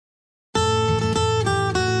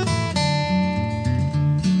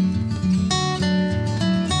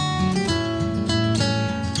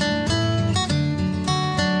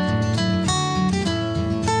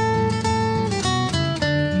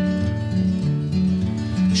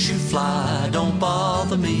fly, don't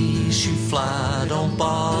bother me. Shoo fly, don't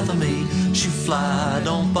bother me. Shoo fly,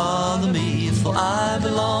 don't bother me, for I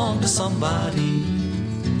belong to somebody.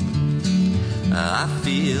 I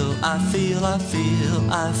feel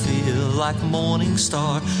like a morning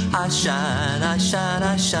star. I shine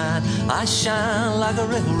like a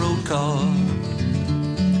railroad car.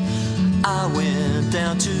 I went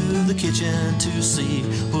down to the kitchen to see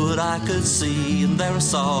what I could see, and there I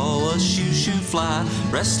saw a shoo fly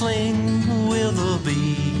wrestling with a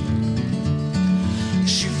bee.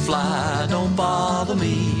 Shoo fly, don't bother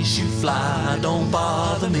me. Shoo fly, don't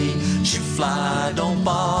bother me. Shoo fly, don't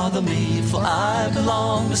bother me, for I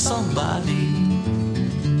belong to somebody.